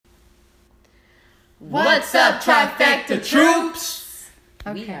What's up, Trifecta Troops?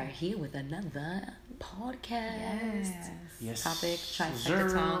 Okay. We are here with another podcast. Yes. Topic,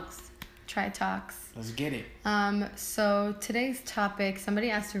 Trifecta Talks. Tri-Talks. Let's get it. So today's topic,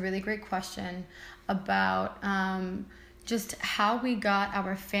 somebody asked a really great question about just how we got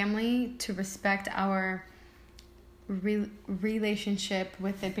our family to respect our relationship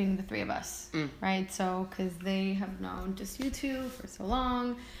with it being the three of us, right? So, because they have known just you two for so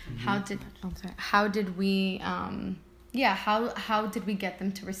long, how did we, how did we get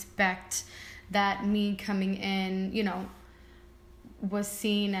them to respect that me coming in, was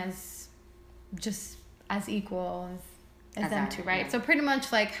seen as just as equal as them two, right? Yeah. So pretty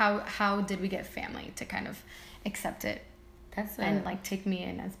much like how did we get family to kind of accept it and like take me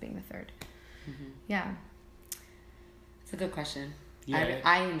in as being the third? Mm-hmm. Yeah. It's a good question. Yeah.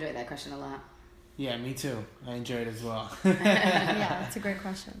 I enjoyed that question a lot. Yeah, me too. I enjoyed it as well. Yeah, it's a great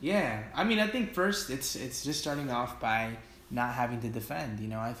question. Yeah. I mean, I think first it's just starting off by not having to defend.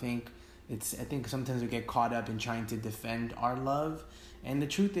 I think sometimes we get caught up in trying to defend our love. And the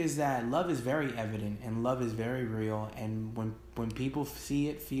truth is that love is very evident and love is very real. And when people see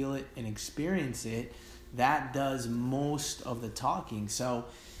it, feel it, and experience it, that does most of the talking. So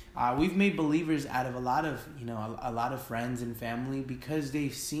we've made believers out of a lot of friends and family because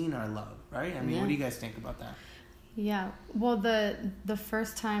they've seen our love, right? I mean, What do you guys think about that? Yeah. Well, the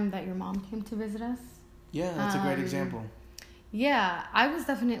first time that your mom came to visit us. Yeah, that's a great example. Yeah, I was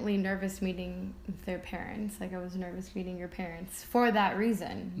definitely nervous meeting their parents. Like, I was nervous meeting your parents for that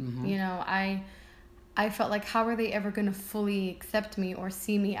reason. Mm-hmm. I felt like, how are they ever going to fully accept me or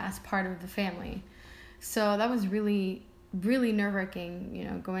see me as part of the family? So that was really, really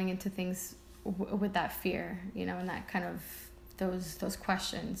nerve-wracking, going into things with that fear, and that kind of those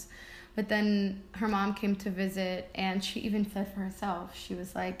questions. But then her mom came to visit, and she even said for herself, she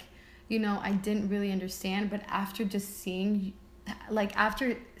was like, I didn't really understand, but after just seeing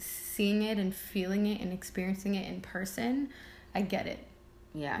it and feeling it and experiencing it in person, I get it.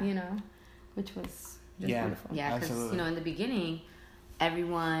 Yeah. Which was just beautiful. Yeah, because, in the beginning,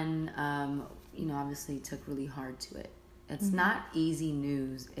 everyone, obviously took really hard to it. It's not easy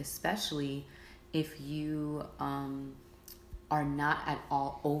news, especially if you are not at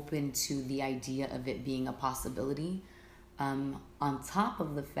all open to the idea of it being a possibility. On top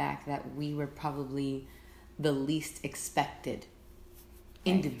of the fact that we were probably the least expected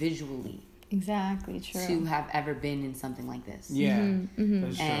individually. Exactly, true. To have ever been in something like this. Yeah. Mm-hmm.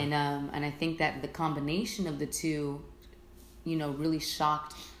 That's true. And I think that the combination of the two, really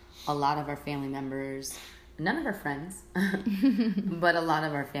shocked a lot of our family members. None of our friends, but a lot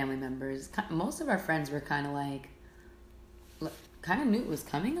of our family members. Most of our friends were kind of knew it was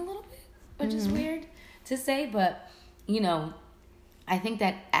coming a little bit, which is weird to say, but I think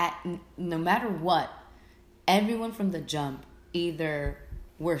that no matter what, everyone from the jump either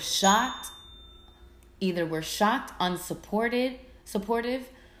were shocked, supportive,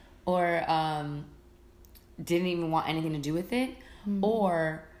 or didn't even want anything to do with it,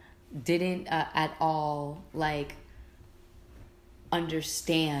 or didn't at all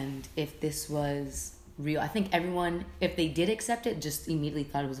understand if this was real. I think everyone, if they did accept it, just immediately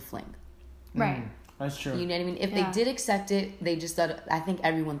thought it was a fling. Right. That's true. You know what I mean? If they did accept it, they just thought, I think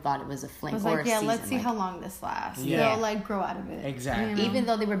everyone thought it was a fling or a season. Let's see how long this lasts. Yeah. They'll grow out of it. Exactly. Even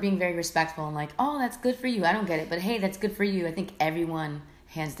though they were being very respectful and oh, that's good for you. I don't get it, but hey, that's good for you. I think everyone,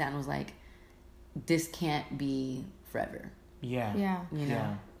 hands down, was like, this can't be forever. Yeah. Yeah.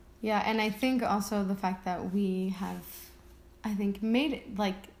 Yeah, and I think also the fact that we have, made it,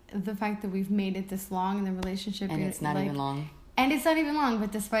 the fact that we've made it this long in the relationship. And it's not even long. And it's not even long,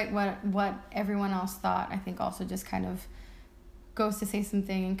 but despite what everyone else thought, I think also just kind of goes to say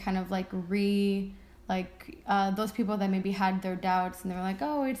something and kind of those people that maybe had their doubts and they were like,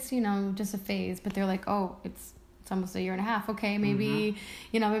 oh, it's, just a phase. But they're like, oh, it's almost a year and a half. Okay, maybe,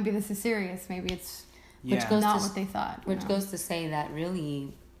 maybe this is serious. Maybe it's what they thought. Which goes to say that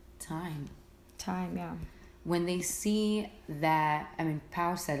really time, yeah. When they see that,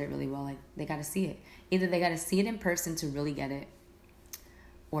 Power said it really well, they got to see it. Either they got to see it in person to really get it,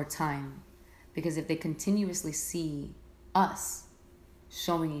 or time. Because if they continuously see us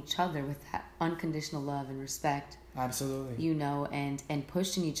showing each other with that unconditional love and respect, absolutely, and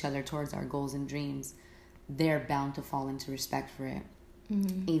pushing each other towards our goals and dreams, they're bound to fall into respect for it.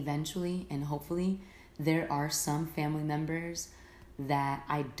 Mm-hmm. Eventually, and hopefully, there are some family members that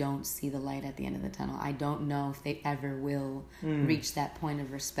I don't see the light at the end of the tunnel. I don't know if they ever will reach that point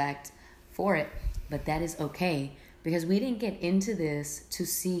of respect for it, but that is okay, because we didn't get into this to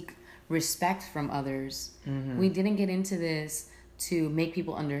seek respect from others. Mm-hmm. We didn't get into this to make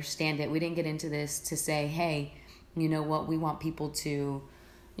people understand it. We didn't get into this to say, hey, you know what, we want people to,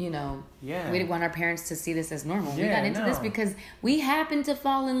 you know, we didn't want our parents to see this as normal. We got into this because we happened to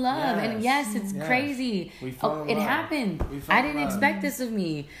fall in love. And yes, it's crazy. It happened. I didn't expect this of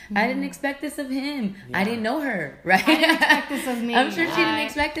me. I didn't expect this of him. I didn't know her, right? I didn't expect this of me. I'm sure she didn't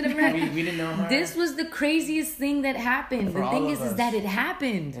expect it of her. We didn't know her. This was the craziest thing that happened. The thing is that it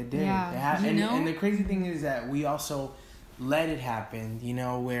happened. It did. Yeah. And the crazy thing is that we also let it happen, you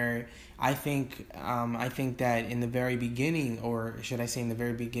know, where I think that in the very beginning, or should I say in the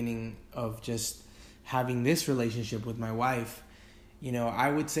very beginning of just having this relationship with my wife, you know, I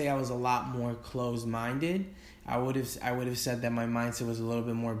would say I was a lot more closed-minded. I would have said that my mindset was a little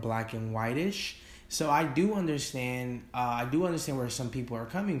bit more black and whitish. So I do understand where some people are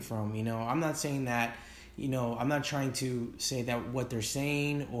coming from. You know, I'm not saying that, you know, I'm not trying to say that what they're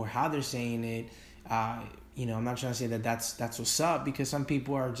saying or how they're saying it, you know, I'm not trying to say that that's what's up, because some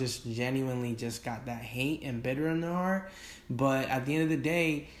people are just genuinely just got that hate and bitter in their heart. But at the end of the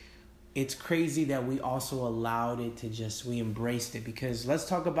day, it's crazy that we also allowed it to we embraced it, because let's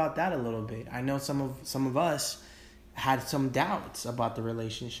talk about that a little bit. I know some of us had some doubts about the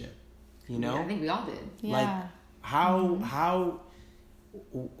relationship, you know? Yeah, I think we all did. Yeah. Like how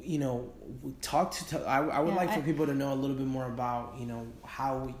you know, I would like for people to know a little bit more about, you know,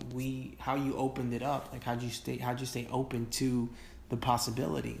 how you opened it up. Like, how'd you stay open to the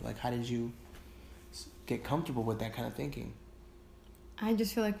possibility? Like, how did you get comfortable with that kind of thinking? I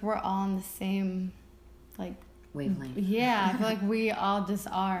just feel like we're all on the same, like, wavelength. Yeah, I feel like we all just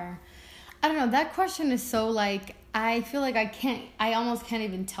are. I don't know. That question is so, like, I feel like I almost can't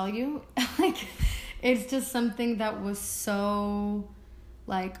even tell you. Like, it's just something that was so,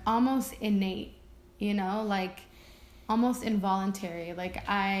 like, almost innate, you know, like, almost involuntary. Like,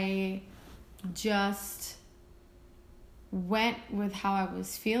 I just went with how I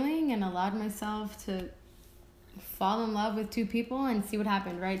was feeling and allowed myself to fall in love with two people and see what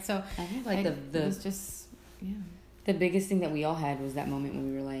happened, right? So I think, like, it was just, yeah. The biggest thing that we all had was that moment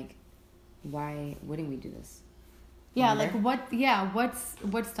when we were like, why wouldn't we do this? Yeah, like,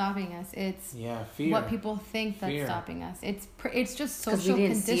 what's stopping us? It's fear. What people think that's stopping us. It's just social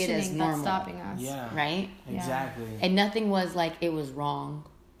conditioning that's stopping us. Yeah. Right? Exactly. And nothing was like it was wrong.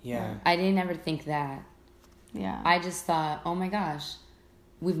 Yeah. I didn't ever think that. Yeah. I just thought, oh my gosh,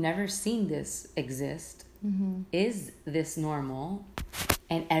 we've never seen this exist. Mm-hmm. Is this normal?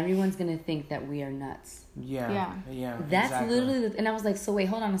 And everyone's going to think that we are nuts. Yeah. That's exactly. literally, and I was like, so wait,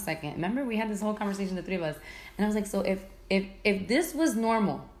 hold on a second. Remember we had this whole conversation, the three of us, and I was like, so if this was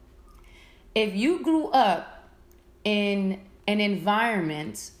normal, if you grew up in an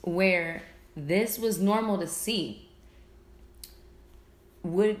environment where this was normal to see,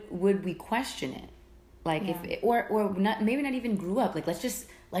 would we question it? Like, or not, maybe not even grew up. Like, let's just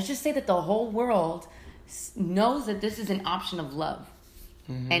say that the whole world knows that this is an option of love.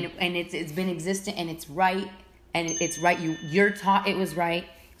 Mm-hmm. And it's been existent, and it's right, and it's right. You're taught it was right.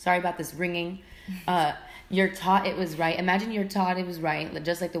 Sorry about this ringing. You're taught it was right. Imagine you're taught it was right,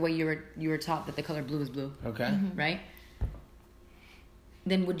 just like the way you were taught that the color blue is blue. Okay. Mm-hmm. Right.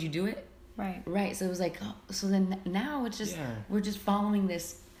 Then would you do it? Right. So it was like, so then now it's just we're just following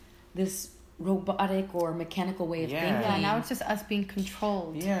this robotic or mechanical way of thinking. Yeah, now it's just us being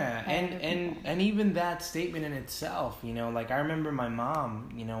controlled. Yeah, and even that statement in itself, you know, like, I remember my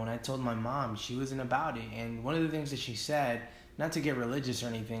mom, you know, when I told my mom, she wasn't about it. And one of the things that she said, not to get religious or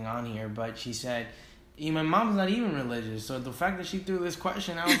anything on here, but she said, my mom's not even religious, so the fact that she threw this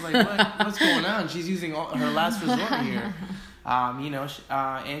question, I was like, what's going on? She's using her last resort here. You know,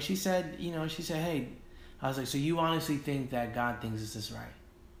 and she said, hey, I was like, so you honestly think that God thinks this is right?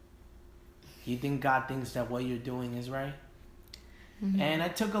 You think God thinks that what you're doing is right? Mm-hmm. And I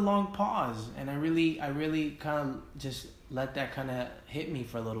took a long pause, and I really kind of just let that kind of hit me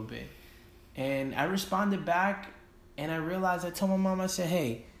for a little bit. And I responded back, and I realized, I told my mom, I said,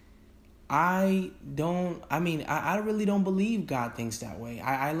 hey, I really don't believe God thinks that way.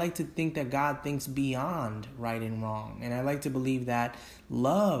 I like to think that God thinks beyond right and wrong. And I like to believe that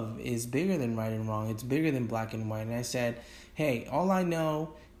love is bigger than right and wrong. It's bigger than black and white. And I said, hey, all I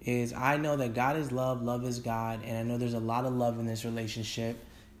know is I know that God is love, love is God, and I know there's a lot of love in this relationship.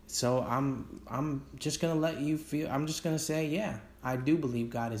 So I'm just gonna let you feel. I'm just gonna say, yeah, I do believe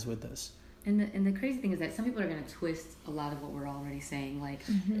God is with us. And the crazy thing is that some people are gonna twist a lot of what we're already saying. Like,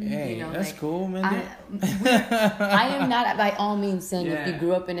 hey, you know, that's like, cool, man. I am not by all means saying if you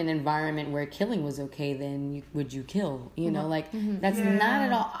grew up in an environment where killing was okay, then would you kill? You know, like that's not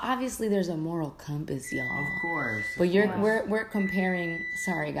at all. Obviously, there's a moral compass, y'all. Of course. But we're comparing.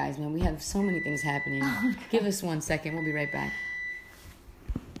 Sorry, guys, man. We have so many things happening. Give us 1 second. We'll be right back.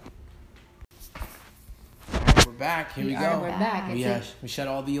 back. Here we We're go. back. We shut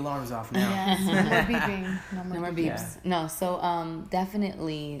all the alarms off now. Yes, no more beeping. No more beeps. Yeah. No, so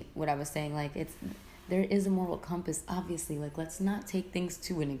definitely what I was saying, like there is a moral compass, obviously. Like, let's not take things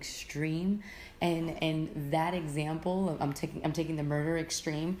to an extreme. And that example, I'm taking the murder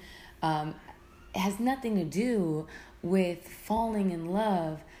extreme, has nothing to do with falling in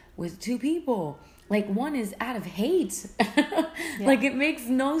love with two people. Like, one is out of hate. Like, it makes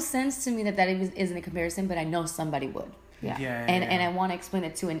no sense to me that isn't a comparison, but I know somebody would. And I want to explain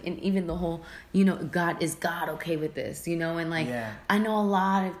it too, and even the whole, God, is God okay with this, and like, I know a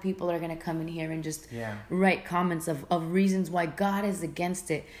lot of people are going to come in here and just write comments of reasons why God is against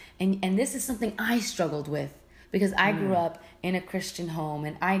it, and this is something I struggled with, because I grew up in a Christian home,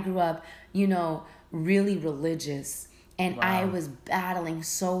 and I grew up, really religious, and I was battling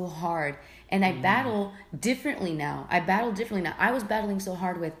so hard, and I battle differently now. I was battling so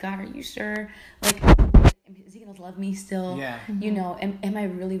hard with, God, are you sure? Like, is he going to love me still? Yeah. Am I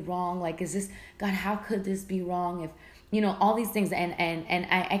really wrong? Like, is this, God, how could this be wrong? If, all these things. And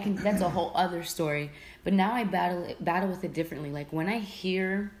I can, that's a whole other story. But now I battle with it differently. Like, when I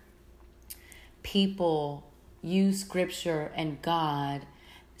hear people use scripture and God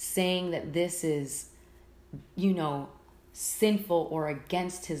saying that this is, sinful or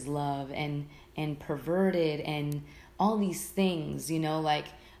against his love and perverted and all these things, like,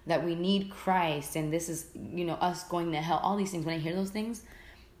 that we need Christ and this is, us going to hell, all these things. When I hear those things,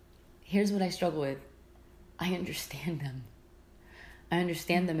 here's what I struggle with. I understand them. And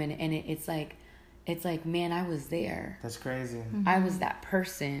it's like, man, I was there. That's crazy. Mm-hmm. I was that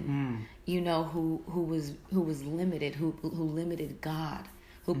person, who was limited, who limited God,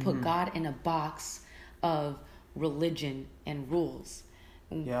 who put God in a box of religion and rules.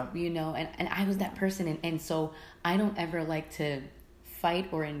 Yeah. And I was that person, and so I don't ever like to fight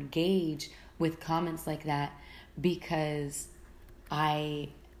or engage with comments like that, because I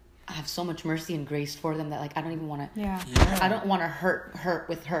have so much mercy and grace for them that, like, I don't even want to. I don't want to hurt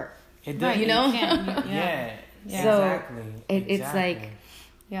with hurt. It does. Yeah. So Exactly. It's like,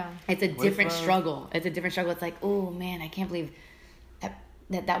 it's a different struggle. It's a different struggle. It's like, oh man, I can't believe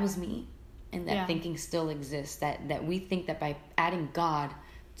that was me, and that thinking still exists. That we think that by adding God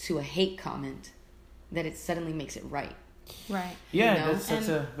to a hate comment, that it suddenly makes it right. Right. Yeah, that's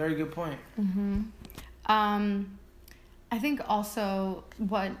a very good point. Mm-hmm. I think also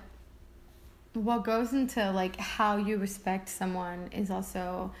what goes into, like, how you respect someone is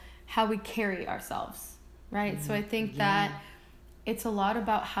also how we carry ourselves, right? Mm-hmm. So I think that it's a lot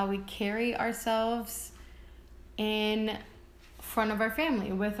about how we carry ourselves in front of our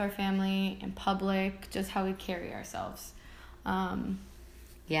family, with our family, in public, just how we carry ourselves. So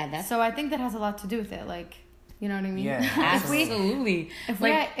I think that has a lot to do with it, like, you know what I mean? Yeah, absolutely.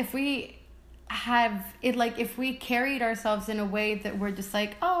 If we have it, like, if we carried ourselves in a way that we're just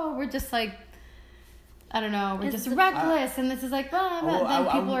like, we're just like, I don't know, we're just reckless, and this is like, then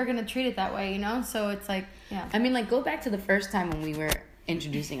people are gonna treat it that way, So it's like, I mean, like, go back to the first time when we were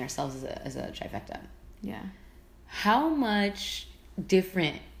introducing ourselves as a trifecta. Yeah. How much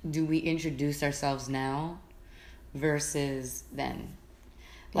different do we introduce ourselves now versus then?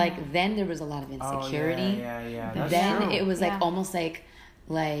 Like, then there was a lot of insecurity. That's then true. It was like almost like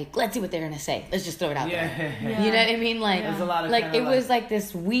let's see what they're gonna say. Let's just throw it out there. Yeah. You know what I mean? Like, there's a lot of like, it was like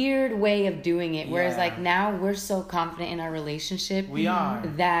this weird way of doing it. Whereas like now we're so confident in our relationship. We are.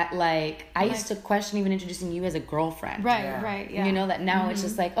 That, like, I used to question even introducing you as a girlfriend. Right. Yeah. That now it's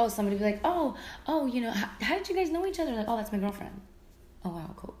just like, somebody be like, how did you guys know each other? Like, that's my girlfriend. Oh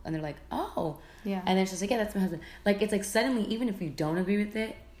wow, cool. And they're like, and then it's just like, that's my husband. Like, it's like suddenly, even if you don't agree with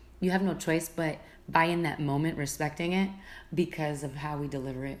it, you have no choice but by in that moment respecting it because of how we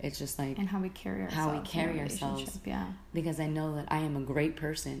deliver it. It's just like, and how we carry ourselves. Yeah. Because I know that I am a great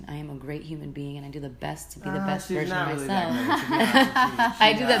person. I am a great human being, and I do the best to be the best version of myself.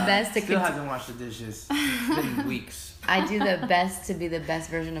 I do the best to. Still hasn't washed the dishes. It's been weeks. I do the best to be the best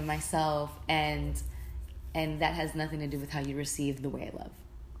version of myself, and that has nothing to do with how you receive the way I love.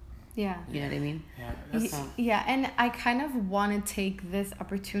 Yeah. You know what I mean? Yeah, and I kind of want to take this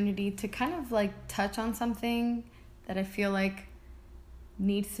opportunity to kind of, like, touch on something that I feel like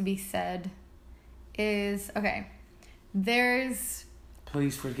needs to be said is, okay, there's...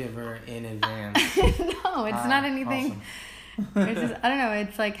 Please forgive her in advance. No, it's not anything... Awesome. It's just, I don't know,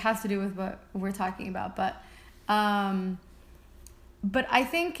 it's, like, has to do with what we're talking about, but I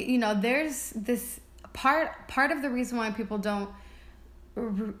think, there's this part of the reason why people don't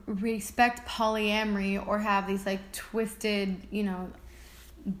respect polyamory or have these, like, twisted,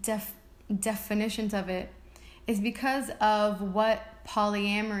 definitions of it is because of what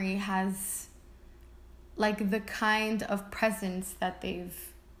polyamory has, like the kind of presence that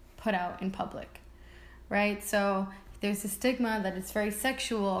they've put out in public, right? So there's a stigma that it's very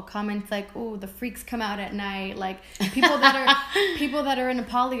sexual. Comments like, "Oh, the freaks come out at night." Like people that are in a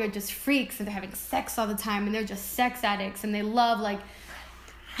poly are just freaks and they're having sex all the time and they're just sex addicts and they love like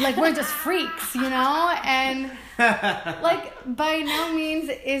we're just freaks, you know? And like by no means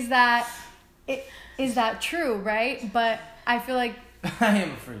is that true, right? But I feel like I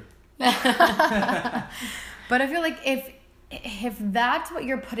am a freak. But I feel like if that's what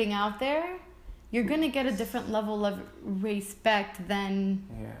you're putting out there, you're gonna get a different level of respect than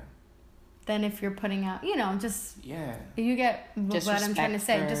if you're putting out, you know, just you get what I'm trying to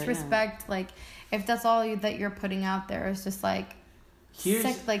say. Just respect, like if that's all that you're putting out there is just like I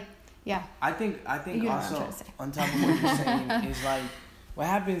think also on top of what you're saying is like what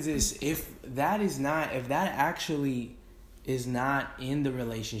happens is if that actually is not in the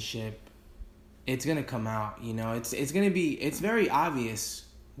relationship, it's gonna come out, you know. It's very obvious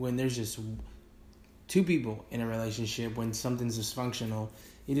when there's just two people in a relationship when something's dysfunctional.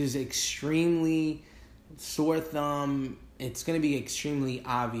 It is extremely sore thumb. It's gonna be extremely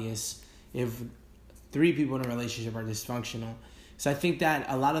obvious if three people in a relationship are dysfunctional. So I think that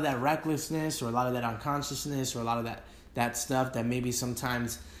a lot of that recklessness or a lot of that unconsciousness or a lot of that stuff that maybe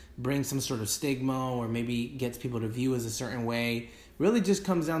sometimes brings some sort of stigma or maybe gets people to view as a certain way really just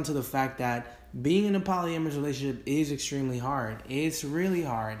comes down to the fact that being in a polyamorous relationship is extremely hard. It's really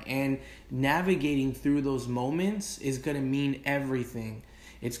hard. And navigating through those moments is going to mean everything.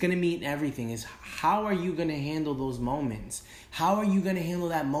 It's going to mean everything. Is how are you going to handle those moments? How are you going to handle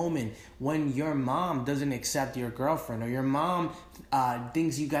that moment when your mom doesn't accept your girlfriend or your mom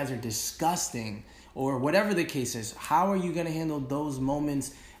thinks you guys are disgusting or whatever the case is? How are you going to handle those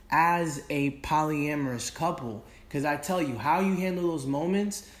moments as a polyamorous couple? Because I tell you, how you handle those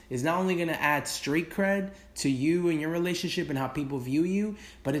moments is not only going to add street cred to you and your relationship and how people view you,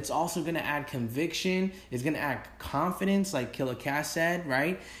 but it's also going to add conviction. It's going to add confidence, like Killer Cass said,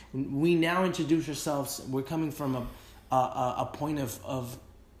 right? We now introduce ourselves. We're coming from a point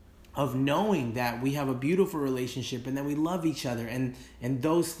of knowing that we have a beautiful relationship and that we love each other, and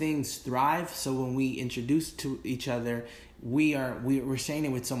those things thrive. So when we introduce to each other, we're saying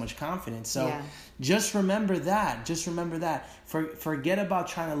it with so much confidence. So just remember that. Forget about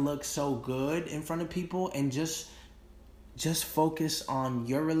trying to look so good in front of people and just focus on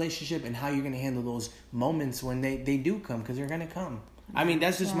your relationship and how you're going to handle those moments when they do come, because they're going to come. I mean,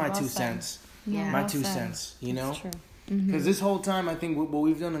 that's just my 2 cents. My 2 cents, you know? That's true. Because this whole time, I think what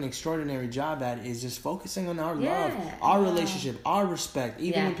we've done an extraordinary job at is just focusing on our love, our relationship, our respect,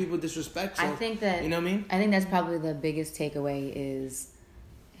 even when people disrespect. So, I think that, you know what I mean? I think that's probably the biggest takeaway is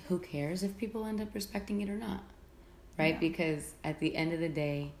who cares if people end up respecting it or not, right? Because at the end of the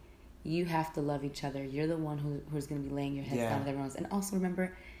day, you have to love each other. You're the one who's going to be laying your head down with everyone else. And also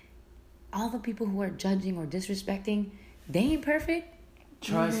remember, all the people who are judging or disrespecting, they ain't perfect.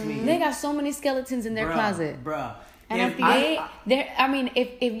 Trust me. They got so many skeletons in their closet. Bruh. And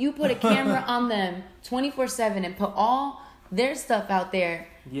if you put a camera on them 24/7 and put all their stuff out there,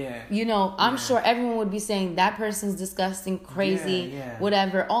 you know, I'm sure everyone would be saying that person's disgusting, crazy,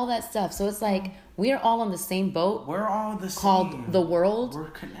 whatever, all that stuff. So it's like we are all on the same boat. We're all the same. Called the world. We're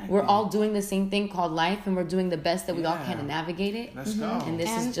connected. We're all doing the same thing called life, and we're doing the best that we all can to navigate it. Let's go. And this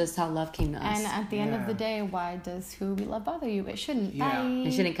is just how love came to us. And at the end of the day, why does who we love bother you? It shouldn't. Bye.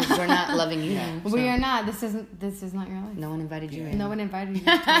 It shouldn't, because we're not loving you. So. We are not. This is not your life. No one invited you in. No one invited you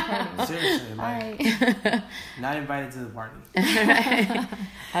to the party. Seriously, like, not invited to the party.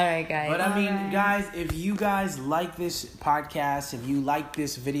 All right, guys. But I mean, guys, if you guys like this podcast, if you like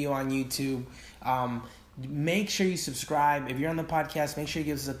this video on YouTube, make sure you subscribe. If you're on the podcast, make sure you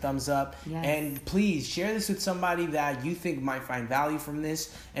give us a thumbs up. Yes. And please share this with somebody that you think might find value from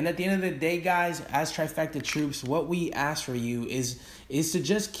this. And at the end of the day, guys, as Trifecta Troops, what we ask for you is to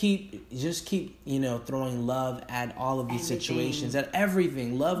just keep you know, throwing love at all of these situations, at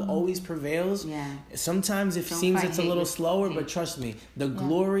everything. Love always prevails. Sometimes it seems it's a little slower, but trust me, the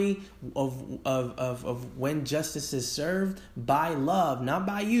glory of when justice is served by love, not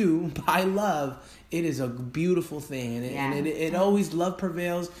by you, by love, it is a beautiful thing, and it always, love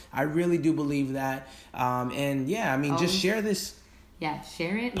prevails. I really do believe that. Just share this. Yeah,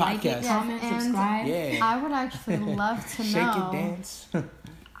 share it, podcast. Like it, comment, subscribe. Yeah. I would actually love to know. Shake it, dance.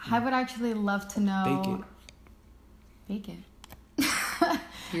 I would actually love to know. Bake it. I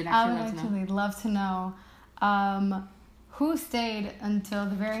would actually love to know who stayed until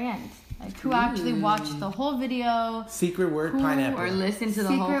the very end. Like, who actually watched the whole video. Secret word pineapple. Or listen to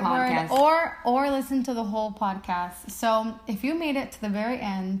the whole podcast. Or listen to the whole podcast. So, if you made it to the very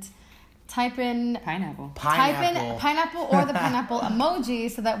end, type in Pineapple. Type in pineapple or the pineapple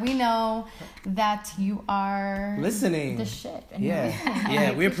emoji so that we know that you are listening. The shit. And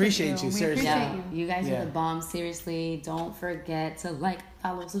Yeah, we appreciate you. Seriously. appreciate You guys are the bomb. Seriously, don't forget to like,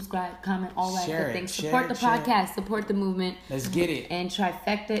 follow, subscribe, comment, all that good things. Support the podcast. Support the movement. Let's get it. And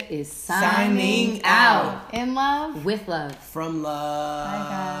Trifecta is Signing out. In love. With love. From love. Bye,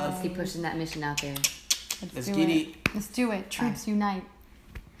 guys. Let's keep pushing that mission out there. Let's get it. Let's do it. Troops unite.